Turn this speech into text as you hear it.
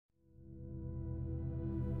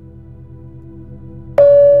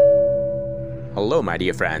Hello my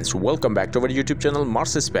dear friends, welcome back to our YouTube channel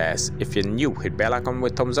Mars Space. If you're new, hit bell icon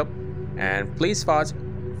with thumbs up and please watch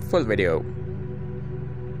full video.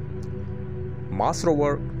 Mars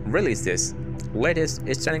Rover released this latest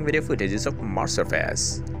stunning video footages of Mars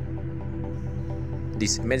surface.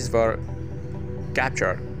 These images were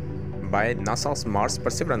captured by NASA's Mars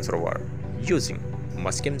Perseverance rover using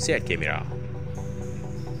Muskim Z camera.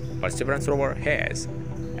 Perseverance rover has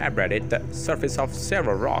abraded the surface of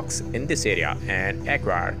several rocks in this area and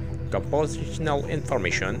acquired compositional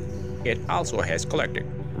information. It also has collected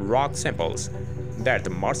rock samples that the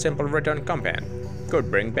Mars Sample Return campaign could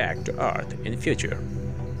bring back to Earth in future,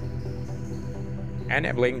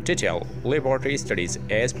 enabling detailed laboratory studies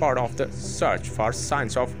as part of the search for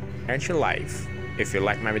signs of ancient life. If you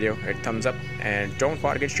like my video, hit thumbs up and don't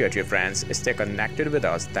forget to share to your friends. Stay connected with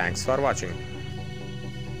us. Thanks for watching.